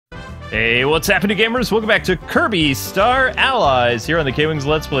Hey, what's happening, gamers? Welcome back to Kirby Star Allies here on the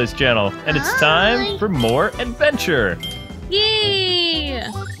KwingsLetsPlays channel. And it's time for more adventure. Yay!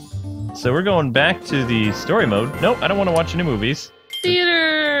 So we're going back to the story mode. Nope, I don't want to watch any movies.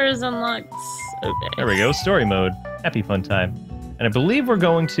 Theaters unlocked. Okay. There we go, story mode. Happy fun time. And I believe we're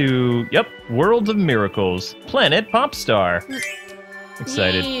going to, World of Miracles, Planet Popstar.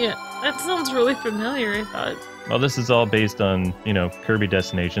 Excited. Yay. That sounds really familiar, I thought. Well, this is all based on, Kirby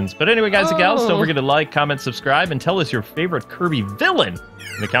destinations. But anyway, guys and gals, don't forget to like, comment, subscribe, and tell us your favorite Kirby villain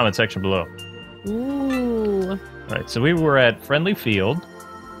in the comment section below. Ooh. All right, so we were at Friendly Field.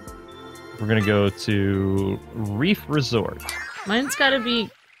 We're going to go to Reef Resort. Mine's gotta be...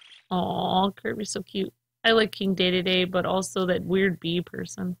 Aw, Kirby's so cute. I like King Day-to-Day, but also that weird bee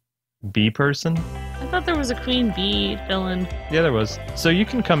person. Bee person? I thought there was a Queen Bee villain. Yeah, there was. So you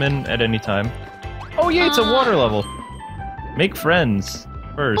can come in at any time. Oh, yeah, it's a water level. Make friends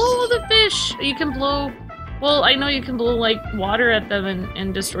first. Oh, the fish! You can blow... Well, I know you can blow, like, water at them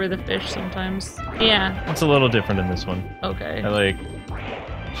and destroy the fish sometimes. Yeah. It's a little different in this one. Okay. I,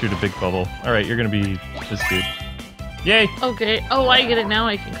 shoot a big bubble. All right, you're going to be this dude. Yay! Okay. Oh, I get it now.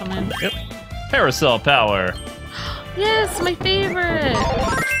 I can come in. Yep. Parasol power. Yes, my favorite!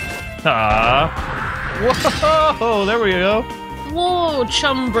 Ah. Whoa! There we go. Whoa,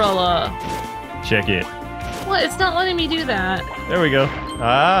 Chumbrella. Check it. What? It's not letting me do that. There we go.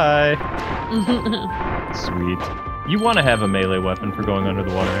 Hi. Sweet. You want to have a melee weapon for going under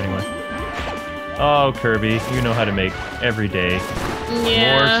the water anyway. Oh, Kirby, you know how to make every day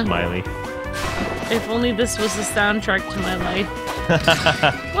more smiley. If only this was the soundtrack to my life.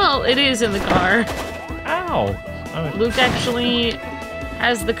 Well, it is in the car. Ow. Luke actually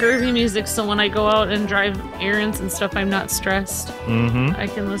has the Kirby music, so when I go out and drive errands and stuff, I'm not stressed. Mm-hmm. I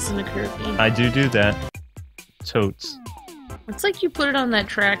can listen to Kirby. I do that. Totes. It's like you put it on that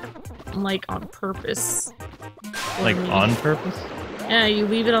track, like, on purpose. Like, on purpose? Yeah, you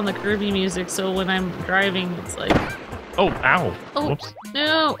leave it on the Kirby music, so when I'm driving, it's like... Oh, ow. Oh, whoops.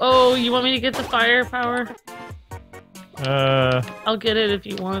 No. Oh, you want me to get the firepower? I'll get it if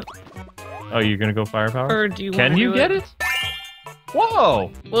you want. Oh, you're gonna go firepower? Or do you Can you get it? Whoa!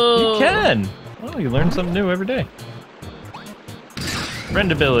 Whoa! You can! Oh, you learn something new every day.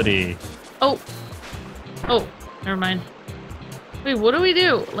 Friend ability. Oh! Oh, never mind. Wait, what do we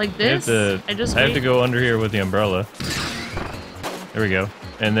do? Like this? I have to go under here with the umbrella. There we go.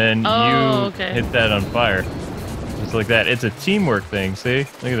 And then you hit that on fire. Just like that. It's a teamwork thing, see?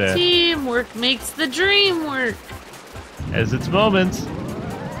 Look at that. Teamwork makes the dream work! Has its moments.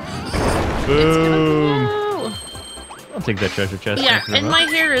 Boom! I'll take that treasure chest. Yeah, and my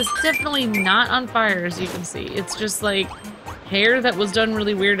hair is definitely not on fire, as you can see. It's just like hair that was done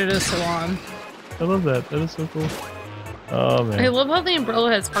really weird at a salon. I love that. That is so cool. Oh, man. I love how the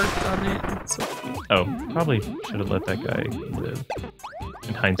umbrella has hearts on it. It's so cute. Oh, probably should have let that guy live.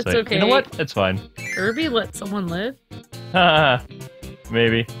 In hindsight. It's okay. You know what? It's fine. Kirby let someone live? Haha.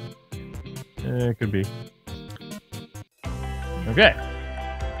 Maybe. It could be. Okay.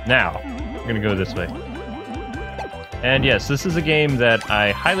 Now, we're gonna go this way. And yes, this is a game that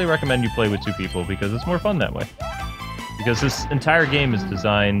I highly recommend you play with 2 people because it's more fun that way. Because this entire game is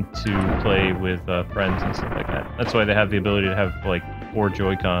designed to play with friends and stuff like that. That's why they have the ability to have, like, 4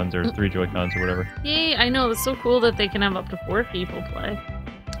 Joy-Cons or 3 Joy-Cons or whatever. Yay, I know, it's so cool that they can have up to 4 people play.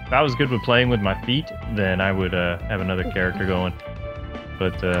 If I was good with playing with my feet, then I would have another character going.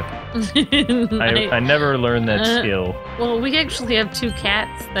 But I never learned that skill. Well, we actually have 2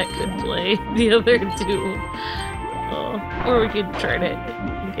 cats that could play. The other 2. Or we could try to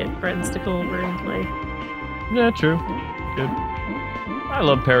get friends to come over and play. Yeah, true. Good. I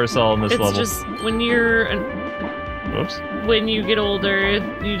love Parasol in this level. It's just when you're... Whoops. When you get older,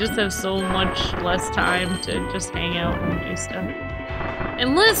 you just have so much less time to just hang out and do stuff.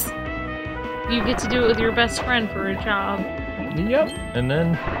 Unless you get to do it with your best friend for a job. Yep. And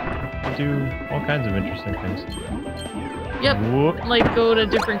then do all kinds of interesting things. Yep. Whoop. Like go to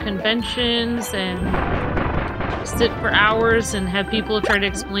different conventions and sit for hours and have people try to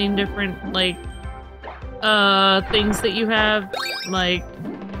explain different, like, things that you have, like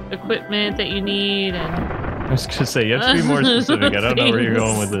equipment that you need, and I was gonna say, you have to be more specific. I don't know where you're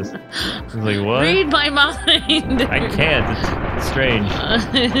going with this. I was like, what? Read my mind! I can't. It's strange.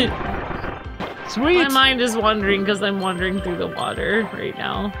 Sweet! My mind is wandering because I'm wandering through the water right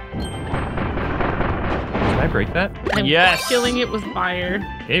now. Can I break that? I'm killing it with fire.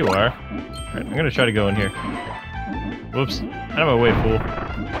 Here you are. Alright, I'm gonna try to go in here. Whoops. Out of my way, fool.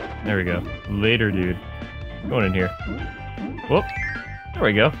 There we go. Later, dude. Going in here. Whoop. There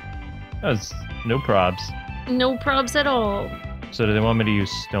we go. That was no probs. No probs at all. So do they want me to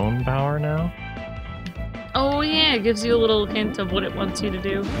use stone power now? Oh yeah, it gives you a little hint of what it wants you to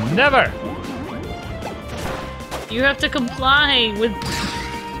do. Never! You have to comply with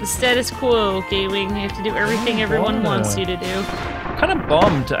the status quo, Kwing. You have to do everything everyone wants you to do. Kind of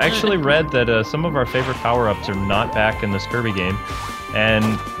bummed. I actually read that some of our favorite power-ups are not back in this Kirby game.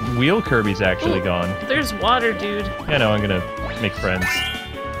 And Wheel Kirby's actually gone. There's water, dude. Yeah, no, I'm gonna make friends.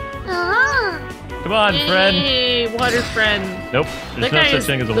 Come on, friend! Hey, water friend. Nope, there's no such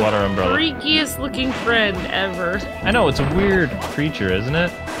thing as a water umbrella. Freakiest looking friend ever. I know, it's a weird creature, isn't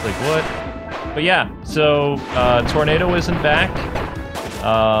it? Like, what? But yeah, so, Tornado isn't back.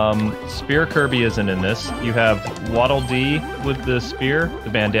 Spear Kirby isn't in this. You have Waddle Dee with the spear,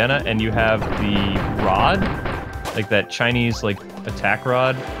 the bandana, and you have the rod. Like that Chinese, like, attack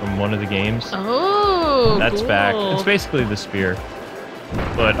rod from one of the games. Oh, that's cool. back. It's basically the spear.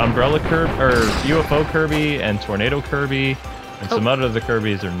 But Umbrella Kirby, or UFO Kirby, and Tornado Kirby, and some other of the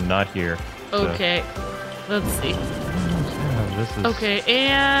Kirbys are not here. So. Okay, let's see. Yeah, this is... Okay,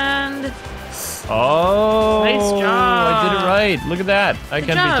 and... Oh! Nice job! I did it right! Look at that! I can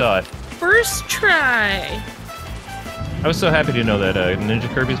be taught. First try! I was so happy to know that Ninja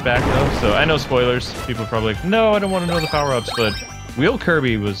Kirby's back, though, so I know spoilers. People are probably like, no, I don't want to know the power-ups, but Wheel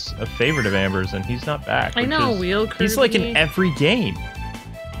Kirby was a favorite of Amber's, and he's not back. I know, Wheel Kirby. He's like in every game.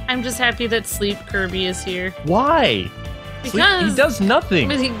 I'm just happy that Sleep Kirby is here. Why? Because he does nothing.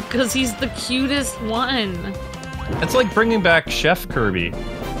 Because he's the cutest one. It's like bringing back Chef Kirby.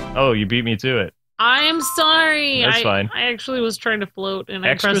 Oh, you beat me to it. I'm sorry. That's fine. I actually was trying to float and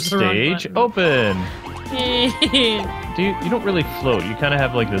Extra I pressed the wrong stage button. open. You don't really float. You kind of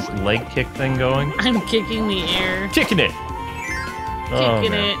have like this leg kick thing going. I'm kicking the air. Kicking it.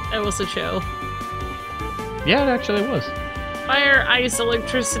 Kicking it. That was a show. Yeah, it actually was. Fire, ice,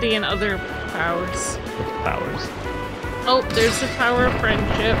 electricity, and other powers. Powers. Oh, there's the power of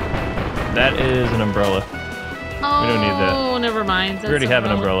friendship. That is an umbrella. Oh, we don't need that. Oh, never mind. That's we already have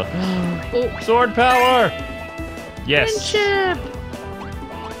an umbrella. Oh. Sword power! Yes. Friendship!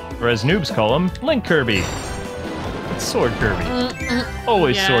 Or as noobs call him, Link Kirby. It's Sword Kirby.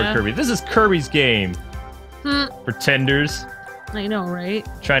 Always Sword Kirby. This is Kirby's game. Pretenders. I know, right?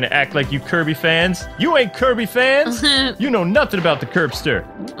 Trying to act like you Kirby fans. You ain't Kirby fans! You know nothing about the Kirbster.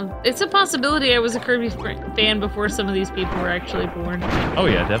 It's a possibility I was a Kirby fan before some of these people were actually born. Oh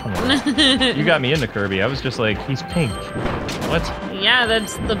yeah, definitely. You got me into Kirby. I was just like, he's pink. What? Yeah,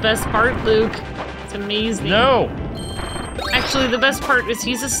 that's the best part, Luke. It's amazing. No! Actually, the best part is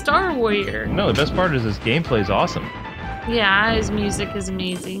he's a Star Warrior. No, the best part is his gameplay is awesome. Yeah, his music is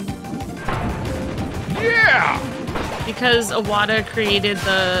amazing. Yeah! Because Iwata created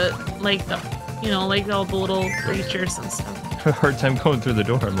all the little creatures and stuff. A hard time going through the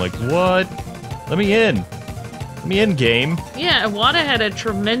door. I'm like, what? Let me in. Let me in, game. Yeah, Iwata had a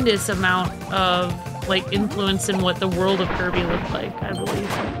tremendous amount of influence in what the world of Kirby looked like, I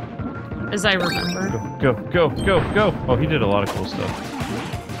believe. As I remember. Go, go, go, go. Oh, he did a lot of cool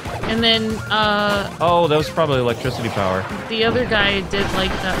stuff. And then, oh, that was probably electricity power. The other guy did,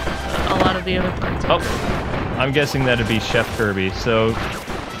 a lot of the other parts. Oh. I'm guessing that'd be Chef Kirby. So,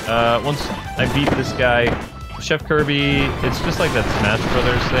 once I beat this guy, Chef Kirby, it's just like that Smash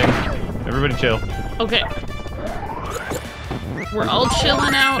Brothers thing. Everybody chill. Okay. We're all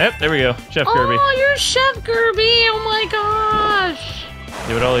chilling out. Yep, there we go. Chef Kirby. Oh, you're Chef Kirby! Oh my gosh!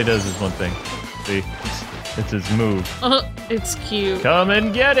 Yeah, but all he does is one thing. See? It's his move. It's cute. Come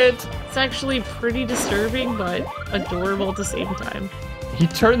and get it! It's actually pretty disturbing, but adorable at the same time. He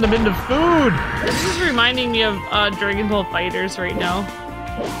turned them into food! This is reminding me of Dragon Ball FighterZ right now.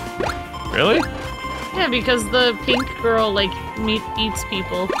 Really? Yeah, because the pink girl, eats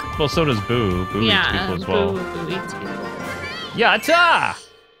people. Well, so does Boo. Boo eats people as well. Boo eats people. Yatta!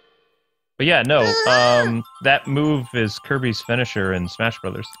 But yeah, no, that move is Kirby's finisher in Smash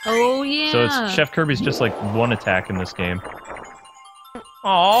Brothers. Oh, yeah. So it's Chef Kirby's just one attack in this game.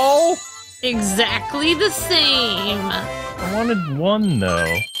 Oh! Exactly the same. I wanted one,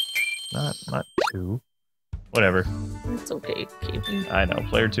 though. Not two. Whatever. It's okay, Kirby. I know,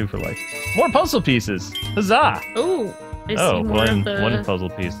 player 2 for life. More puzzle pieces! Huzzah! Oh, I see more of the... one puzzle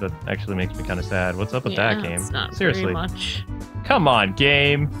piece. That actually makes me kind of sad. What's up with that game? It's not Seriously. very much. Come on,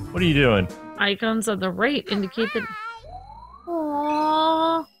 game! What are you doing? Icons on the right indicate that...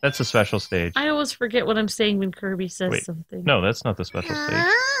 Aww. That's a special stage. I always forget what I'm saying when Kirby says something. No, that's not the special stage.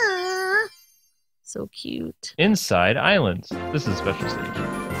 So cute. Inside Islands. This is a special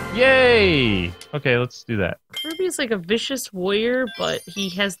stage. Yay! Okay, let's do that. Kirby is like a vicious warrior, but he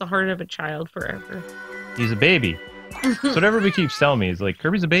has the heart of a child forever. He's a baby. That's what everybody keeps telling me. Is like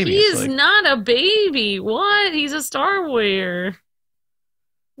Kirby's a baby. He's like, not a baby. What? He's a Star Warrior.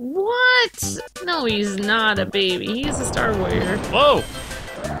 What? No, he's not a baby. He's a Star Warrior. Whoa!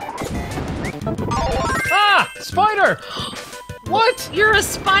 Ah! Spider! What? You're a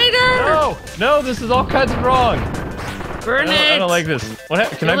spider? No! No, this is all kinds of wrong. Burn it! I don't like this. What?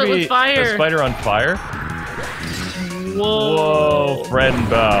 Can Kill I it be with fire. a spider on fire? Whoa. Whoa, friend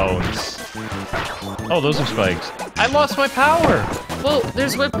bounce. Oh, those are spikes. I lost my power! Whoa,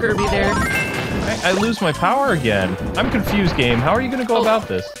 there's Whip Kirby there. I lose my power again. I'm confused, game. How are you gonna go about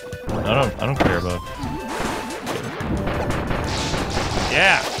this? I don't care about it.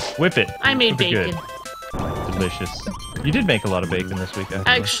 Yeah! Whip it. I made Whip it bacon. good. Delicious. You did make a lot of bacon this week,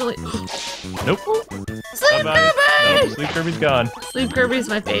 actually. Nope. Sleep Kirby! Nope, Sleep Kirby's gone. Sleep Kirby's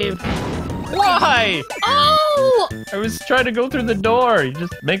my fave. Why? Oh! I was trying to go through the door. You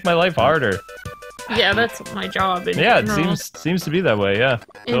just make my life harder. Yeah, that's my job in Yeah, general. it seems to be that way, yeah.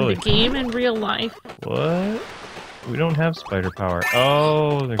 In Totally. the game, in real life. What? We don't have spider power.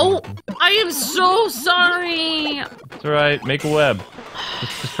 Oh, Oh, I am so sorry! it's alright. Make a web.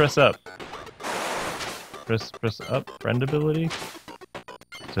 Just press up. Press up. Friend ability.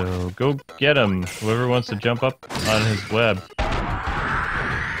 So go get him. Whoever wants to jump up on his web.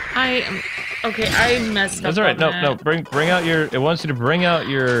 Okay, I messed up. That's alright. on No. that. Bring out your. It wants you to bring out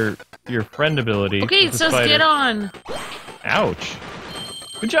your friend ability. Okay, with it the says spider. get on. Ouch.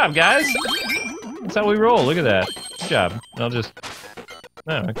 Good job, guys. That's how we roll. Look at that. Good job. I'll just.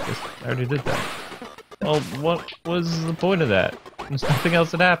 No, I guess I already did that. Well, what was the point of that? There's nothing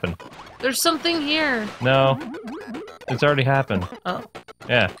else that happened. There's something here. No. It's already happened. Oh.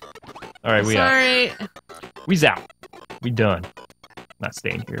 Yeah. Alright, we out. Sorry. We's out. We done. Not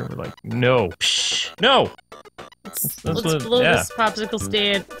staying here. We're like, no. Psh. No! Let's what- blow yeah. this popsicle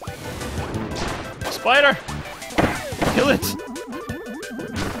stand. Spider! Kill it!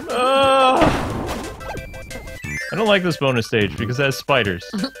 I don't like this bonus stage because it has spiders.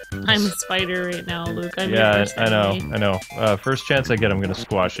 I'm a spider right now, Luke. I'm Yeah, your first I know, enemy. I know. First chance I get, I'm gonna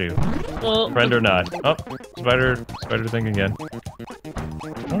squash you. Well, Friend or not. Oh, spider thing again. I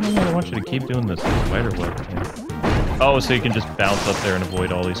don't know why I want you to keep doing this spider web thing. Oh, so you can just bounce up there and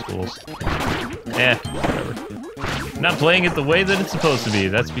avoid all these fools. Whatever. I'm not playing it the way that it's supposed to be.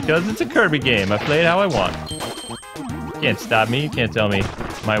 That's because it's a Kirby game. I play it how I want. You can't stop me. You can't tell me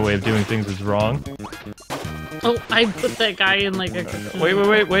my way of doing things is wrong. oh, I put that guy in like a... Wait.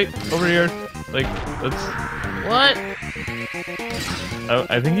 Over here. Like, let's... What? Oh,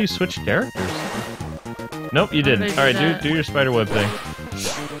 I think you switched characters. Nope, you didn't. How did I do Alright, that? do your spider web thing.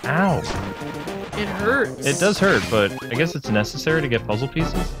 Ow. It hurts. It does hurt, but I guess it's necessary to get puzzle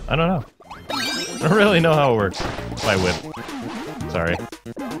pieces? I don't know. I don't really know how it works. My whip. Sorry.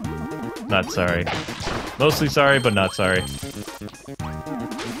 Not sorry. Mostly sorry, but not sorry.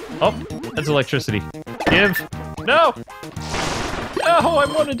 Oh, that's electricity. Give! No! No, I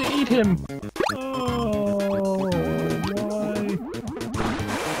wanted to eat him! Oh, why?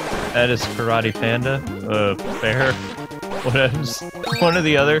 That is Karate Panda? Bear? Whatever. One or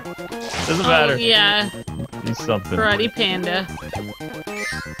the other. Doesn't matter. Oh, yeah. He's something. Karate Panda.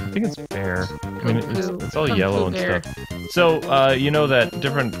 I think it's bear. I mean, it's all Kung yellow Fu and bear. stuff. So, you know that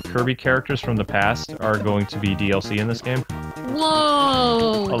different Kirby characters from the past are going to be DLC in this game?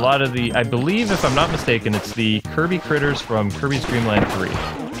 Whoa! A lot of the, I believe, if I'm not mistaken, it's the Kirby critters from Kirby's Dream Land 3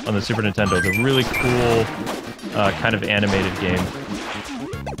 on the Super Nintendo. The really cool, kind of animated game.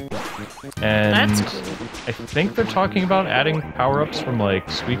 And That's cool. I think they're talking about adding power-ups from like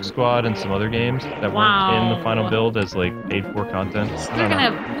Squeak Squad and some other games that weren't in the final build as like paid-for content. So I they're don't gonna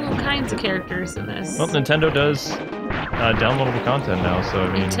know. have all kinds of characters in this. Well, Nintendo does downloadable content now, so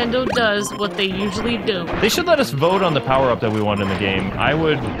I mean... Nintendo does what they usually do. They should let us vote on the power-up that we want in the game. I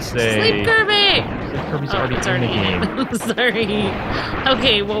would say... Sleep Kirby! Sleep Kirby's Oh, already it's in the game. Sorry.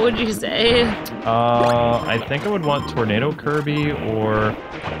 Okay, what would you say? I think I would want Tornado Kirby or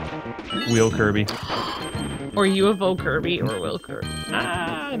Wheel Kirby. Or UFO Kirby or Will Kirby.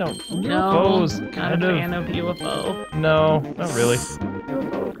 I don't... No, UFO's not kind a of... fan of UFO. No, not really.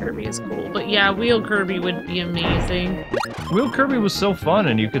 UFO Kirby is cool, but yeah, Wheel Kirby would be amazing. Wheel Kirby was so fun,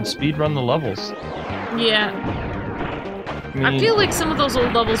 and you could speedrun the levels. Yeah, I mean, feel like some of those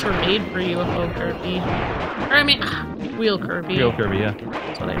old levels were made for UFO Kirby. Or I mean, Wheel Kirby. Wheel Kirby, yeah.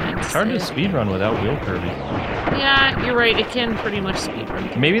 That's what I meant to It's hard say. to speedrun without Wheel Kirby. Yeah, you're right. It can pretty much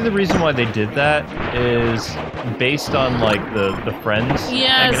speedrun. Maybe the reason why they did that is based on, like, the friends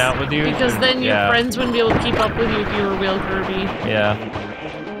hanging out with you. Because then your Yeah. friends wouldn't be able to keep up with you if you were Wheel Kirby. Yeah.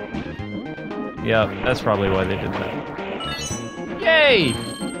 Yeah, that's probably why they did that. Yay!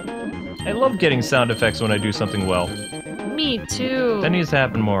 I love getting sound effects when I do something well. Me too. That needs to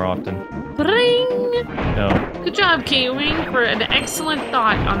happen more often. Bring! No. Good job, Kwing, for an excellent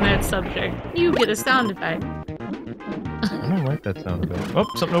thought on that subject. You get a sound effect. I don't like that sound effect. Oh,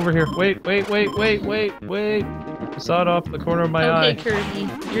 something over here. Wait. I saw it off the corner of my eye. Okay, Kirby,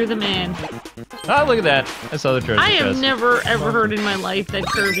 you're the man. Ah, look at that. I saw the treasure I have chest. never ever heard in my life that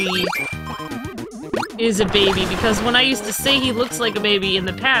Kirby is a baby, because when I used to say he looks like a baby in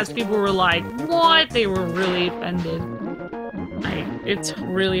the past, people were like, what? They were really offended. It's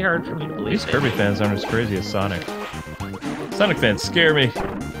really hard for me to believe. These Kirby fans aren't as crazy as Sonic. Sonic fans scare me.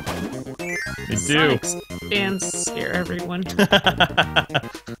 They do. Sonic's fans scare everyone. A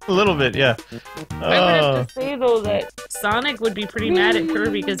little bit, yeah. I would have to say, though, that Sonic would be pretty mad at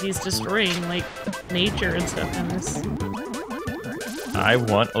Kirby because he's destroying, like, nature and stuff in this. I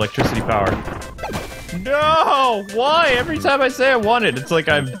want electricity power. No! Why? Every time I say I want it, it's like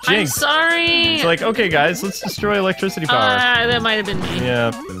I'm jinxed. I'm sorry! It's like, okay, guys, let's destroy electricity power. That might have been me.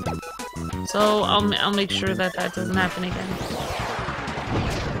 Yeah. So, I'll make sure that that doesn't happen again.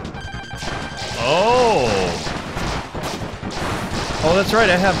 Oh! Oh, that's right,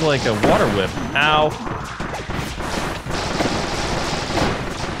 I have, like, a water whip. Ow.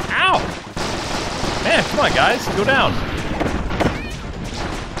 Ow! Man, come on, guys, go down.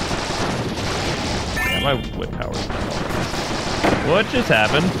 My whip power is not all right. What just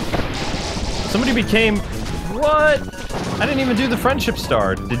happened? Somebody became... What? I didn't even do the friendship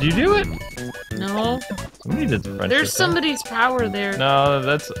star. Did you do it? No. Somebody did the friendship There's star. somebody's power there. No,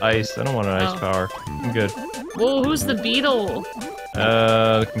 that's ice. I don't want an ice power. I'm good. Whoa, who's the beetle?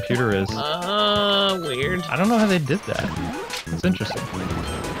 The computer is. Weird. I don't know how they did that. It's interesting.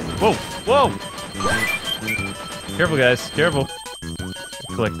 Whoa! Whoa! Careful, guys. Careful.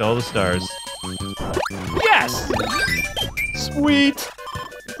 Collect all the stars. Yes! Sweet!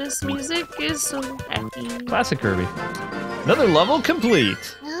 This music is so happy. Classic Kirby. Another level complete!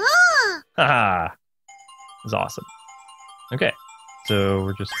 Haha! It was awesome. Okay, so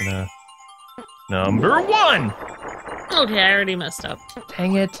we're just gonna... Number 1! Okay, I already messed up.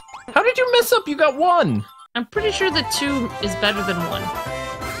 Dang it. How did you mess up? You got 1! I'm pretty sure that 2 is better than 1.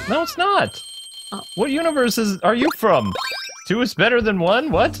 No, it's not. Oh. What universe are you from? 2 is better than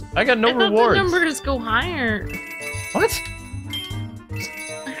 1? What? I got no I thought rewards. the numbers go higher. What?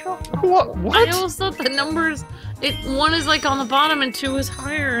 I don't know. What? I always thought the numbers... 1 is like on the bottom and 2 is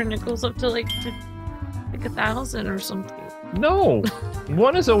higher, and it goes up to like 1,000 or something. No.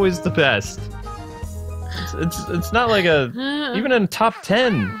 1 is always the best. It's not like a... Even in top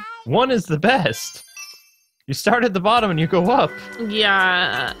 10, 1 is the best. You start at the bottom and you go up.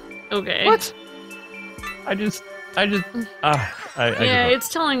 Yeah, okay. What? I just... Yeah, it's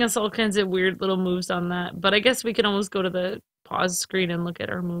telling us all kinds of weird little moves on that, but I guess we can always go to the pause screen and look at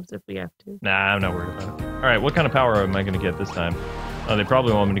our moves if we have to. Nah, I'm not worried about it. Alright, what kind of power am I going to get this time? Oh, they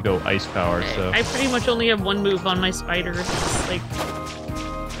probably want me to go ice power, so... I pretty much only have 1 move on my spider. It's like...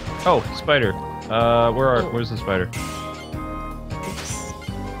 Oh, spider. Where's the spider? Oops.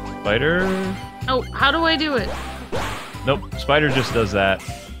 Spider? Oh, how do I do it? Nope, spider just does that.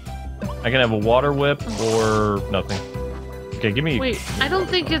 I can have a water whip or nothing. Okay, give me... Wait, I don't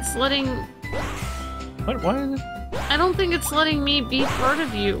think it's letting... What? Why is it? I don't think it's letting me be part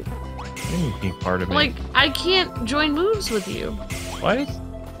of you. What do you mean being part of me? Like, I can't join moves with you. What?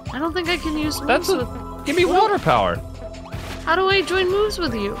 I don't think I can use moves with... Give me water power! How do I join moves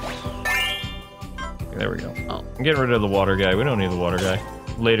with you? Okay, there we go. Oh. I'm getting rid of the water guy. We don't need the water guy.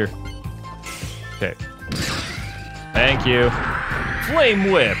 Later. Okay. Thank you.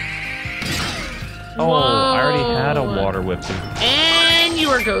 Flame whip! Oh, Whoa. I already had a water whip. And you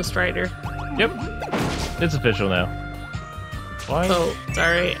are Ghost Rider. Yep. It's official now. Why? Oh,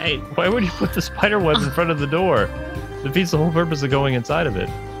 sorry. Why would you put the spider webs in front of the door? Defeats the whole purpose of going inside of it.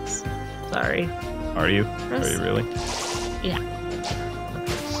 Sorry. Are you? Press. Are you really? Yeah.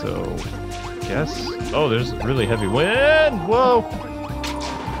 So, guess. Oh, there's really heavy wind. Whoa!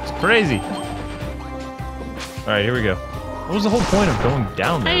 It's crazy. All right, here we go. What was the whole point of going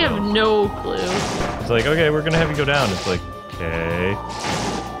down there? I have no clue. It's like, okay, we're gonna have you go down. It's like, okay.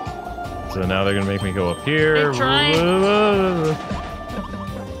 So now they're gonna make me go up here. I tried.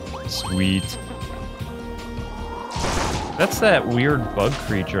 Sweet. That's that weird bug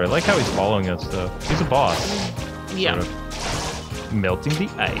creature. I like how he's following us, though. He's a boss. Yeah. Sort of. Melting the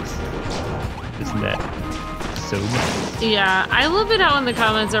ice. Isn't that so nice? Yeah, I love it how in the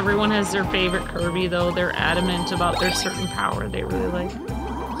comments everyone has their favorite Kirby, though. They're adamant about their certain power they really like.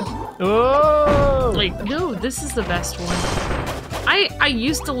 Oh! Like, no, this is the best one. I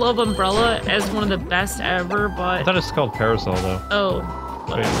used to love Umbrella as one of the best ever, but... I thought it's called Parasol, though. Oh.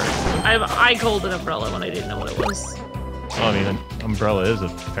 whatever. I called it umbrella when I didn't know what it was. Well, I mean, an umbrella is a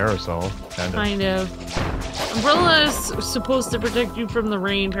parasol, kind of. Kind of. Umbrella is supposed to protect you from the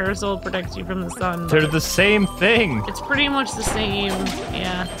rain. Parasol protects you from the sun. They're the same thing. It's pretty much the same,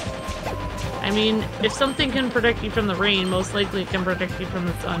 yeah. I mean, if something can protect you from the rain, most likely it can protect you from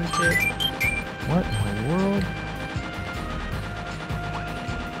the sun, too. What in the world?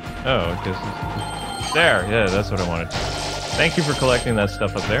 Oh, I guess there. Yeah, that's what I wanted. Thank you for collecting that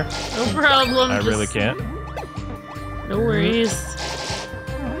stuff up there. No problem. I really can't. No worries.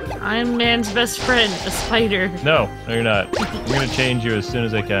 I'm man's best friend, a spider. No, you're not. I'm gonna change you as soon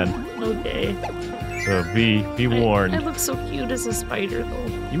as I can. Okay. So be warned. I look so cute as a spider,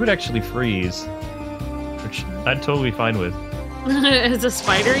 though. You would actually freeze, which I'd totally fine with. As a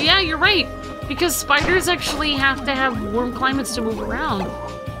spider? Yeah, you're right. Because spiders actually have to have warm climates to move around.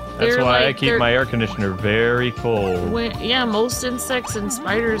 That's why I keep my air conditioner very cold. Yeah, most insects and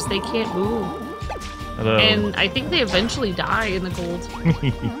spiders, they can't move. Hello. And I think they eventually die in the cold.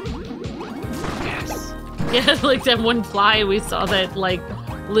 Yes. Yeah, like that one fly we saw that, like,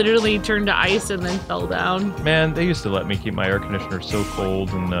 literally turned to ice and then fell down. Man, they used to let me keep my air conditioner so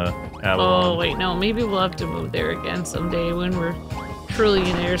cold in Avalon. Oh, wait, no. Maybe we'll have to move there again someday when we're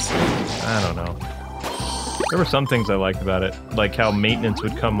trillionaires. I don't know. There were some things I liked about it, like how maintenance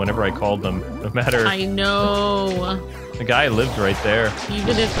would come whenever I called them, no matter... I know. The guy lived right there.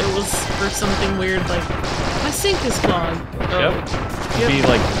 Even if it was for something weird, like, my sink is clogged. Oh. Yep. It'd be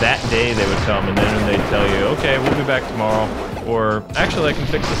like that day they would come, and then they'd tell you, okay, we'll be back tomorrow. Or, actually, I can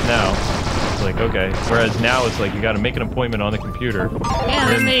fix this now. It's like, okay. Whereas now it's like, you gotta make an appointment on the computer.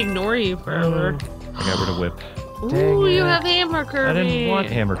 Yeah, and they ignore you forever. I got rid of whip. Ooh, you have hammer Kirby. I didn't want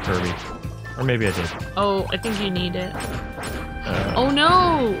hammer Kirby. Or maybe I did. Oh, I think you need it. Oh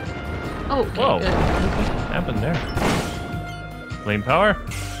no! Oh, okay, whoa. good. What happened there? Flame power?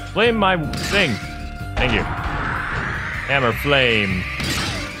 Flame my thing! Thank you. Hammer flame.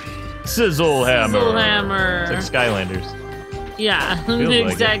 Sizzle hammer. Sizzle hammer. It's like Skylanders. Yeah,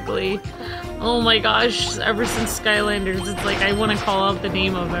 exactly. Like oh my gosh, ever since Skylanders, it's like I want to call out the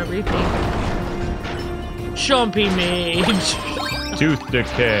name of everything. Chompy Mage. Tooth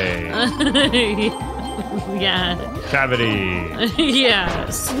decay. Yeah. Cavity. Yeah.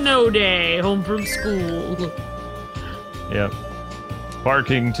 Snow day. Home from school. Yep.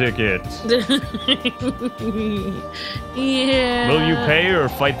 Parking ticket. Yeah. Will you pay or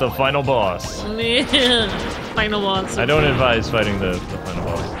fight the final boss? Yeah. Final boss. I don't advise fighting the final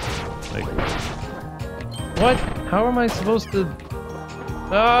boss. Like, what? How am I supposed to?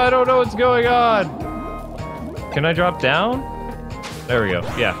 I don't know what's going on. Can I drop down? There we go.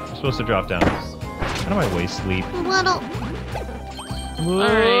 Yeah, I'm supposed to drop down. How do I waste sleep? Little. Whoa.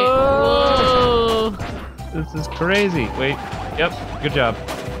 All right. Whoa. This is crazy. Wait. Yep. Good job.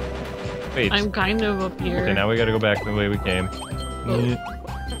 Wait. I'm kind of up here. Okay, now we gotta go back the way we came. Oh.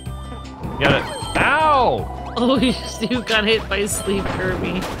 Got it. Ow! Oh, you got hit by Sleep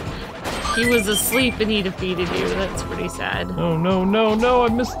Kirby. He was asleep and he defeated you. That's pretty sad. Oh no, no, no! I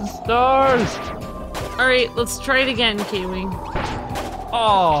missed the stars! Alright, let's try it again, Kwing.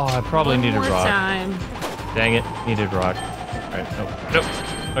 Oh, I probably needed One more rock. time. Dang it, needed rock. Alright, nope, nope.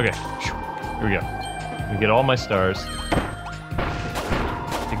 Okay, here we go. We get all my stars.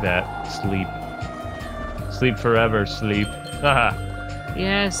 Take that. Sleep. Sleep forever, sleep. Haha.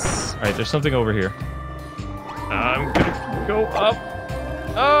 Yes. Alright, there's something over here. I'm gonna go up.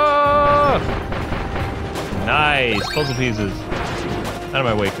 Oh! Nice! Puzzle pieces. Out of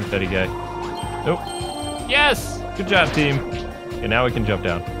my way, confetti guy. Nope. Yes! Good job, team. Okay, now we can jump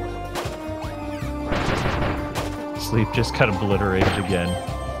down. Sleep just got obliterated again.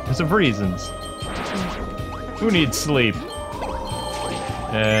 Because of reasons. Who needs sleep?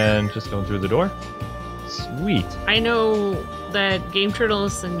 And just going through the door. Sweet. I know that game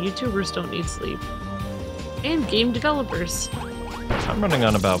journalists and YouTubers don't need sleep. And game developers. I'm running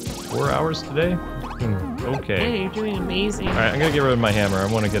on about 4 hours today. Okay. Yeah, you're doing amazing. Alright, I'm gonna get rid of my hammer. I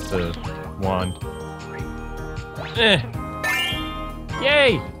want to get the wand.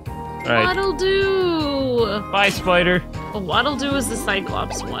 Yay! Alright. What'll do? Bye, spider. Oh, What'll do is the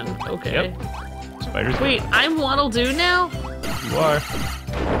Cyclops one. Okay. Yep. Spiders. Wait, I'm What'll do now? You are.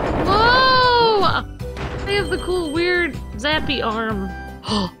 Whoa! I have the cool, weird, zappy arm.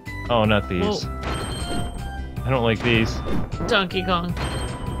 Oh, not these. Whoa. I don't like these. Donkey Kong.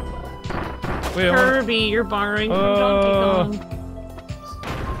 Wait, Kirby, you're borrowing from Donkey Kong.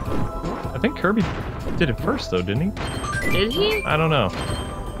 I think Kirby did it first, though, didn't he? Did he? I don't know.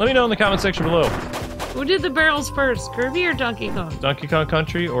 Let me know in the comment section below. Who did the barrels first, Kirby or Donkey Kong? Donkey Kong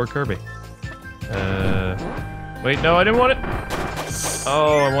Country or Kirby? Wait, no, I didn't want it.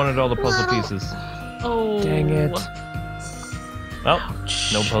 Oh, I wanted all the puzzle pieces. Oh. Dang it. Well,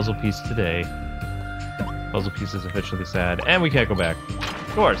 Ouch. no puzzle piece today. Puzzle piece is officially sad. And we can't go back.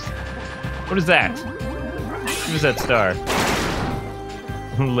 Of course. What is that? Who's that star?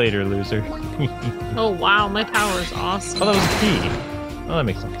 Later, loser. Oh, wow. My power is awesome. Oh, that was a key. Oh, that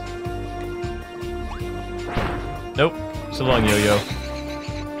makes sense. Nope. So long, yo-yo.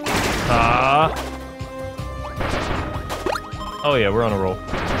 Ah. Oh, yeah, we're on a roll.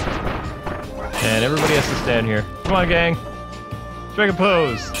 And everybody has to stand here. Come on, gang. Strike a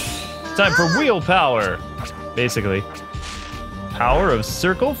pose. It's time for wheel power. Basically. Power of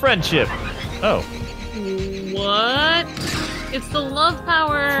circle friendship. Oh. What? It's the love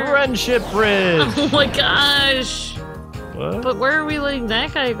power. Friendship bridge. Oh my gosh. What? But where are we letting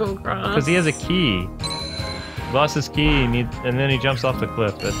that guy go across? Because he has a key. He lost his key, and then he jumps off the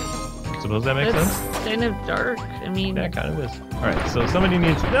cliff. Suppose that makes sense? That's kind of dark. I mean... Yeah, it kind of is. Alright, so somebody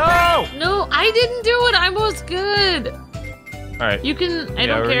needs... No! No, I didn't do it. I was good. Alright. You can... I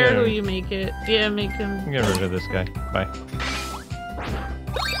don't care who you make it. Yeah, make him... I'm getting rid of this guy. Bye.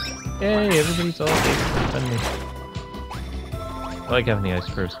 Yay, everybody's all friendly. I like having the ice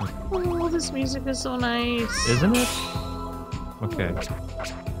person. Oh, this music is so nice. Isn't it? Okay.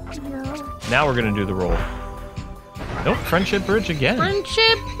 Yeah. Now we're gonna do the roll. Nope, friendship bridge again.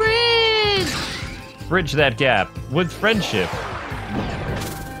 Friendship bridge! Bridge that gap with friendship.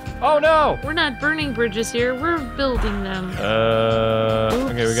 Oh no! We're not burning bridges here, we're building them.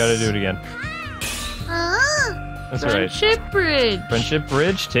 Okay, we gotta do it again. That's right. Friendship bridge! Friendship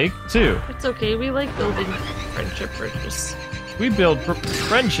bridge, take 2. It's okay, we like building friendship bridges. We build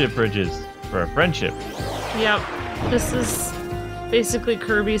friendship bridges for a friendship. Yep, this is basically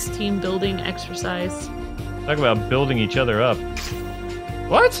Kirby's team building exercise. Talk about building each other up.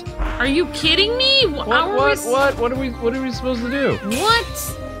 What? Are you kidding me? What are we supposed to do?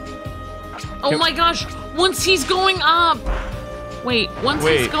 What? Oh my gosh, once he's going up. Wait, once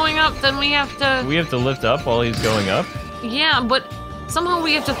he's going up, then we have to... We have to lift up while he's going up? Yeah, but somehow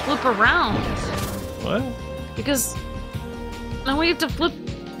we have to flip around. What? Because now we have to flip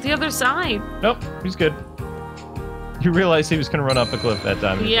the other side. Nope, he's good. You realized he was going to run off the cliff that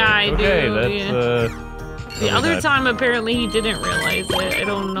time. Yeah, I do. Okay, that's... Yeah. The other time, apparently, he didn't realize it. I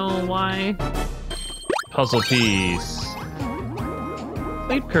don't know why. Puzzle piece.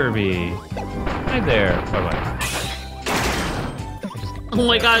 Sleep Kirby. Right there. Bye-bye. Oh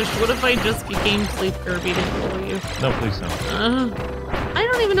my gosh, what if I just became Sleep Kirby to follow you? No, please don't. I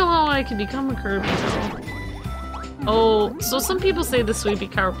don't even know how I can become a Kirby, though. Oh, so some people say the sweeping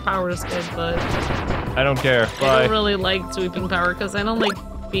power is good, but... I don't care. Bye. I don't really like sweeping power, because I don't like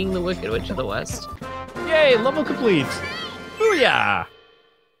being the Wicked Witch of the West. Yay, level complete! Booyah! That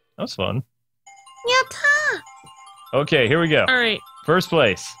was fun. Yatta! Okay, here we go. Alright. First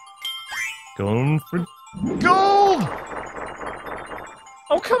place. Going for gold!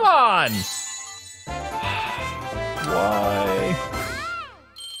 Oh, come on! Why?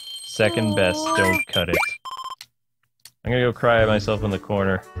 Second best, don't cut it. I'm gonna go cry myself in the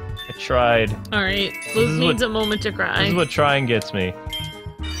corner. I tried. Alright, Luz needs a moment to cry. This is what trying gets me.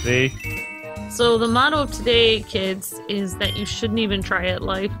 See? So the motto of today, kids, is that you shouldn't even try at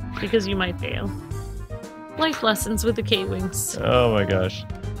life, because you might fail. Life lessons with the Kwings. Oh my gosh.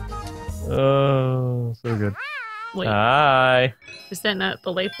 Oh, so good. Wait, Hi. is that not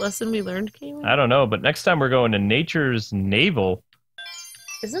the life lesson we learned, Kwing? I don't know, but next time we're going to Nature's Navel.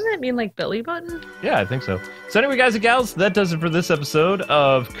 Doesn't that mean like belly button? Yeah, I think so. So anyway, guys and gals, that does it for this episode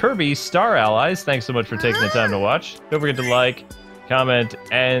of Kirby Star Allies. Thanks so much for taking the time to watch. Don't forget to like, comment,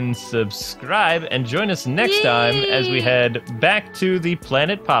 and subscribe, and join us next time as we head back to the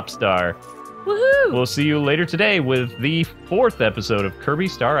planet Popstar. Woohoo! We'll see you later today with the 4th episode of Kirby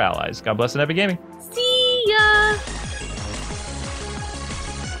Star Allies. God bless and happy gaming. See ya!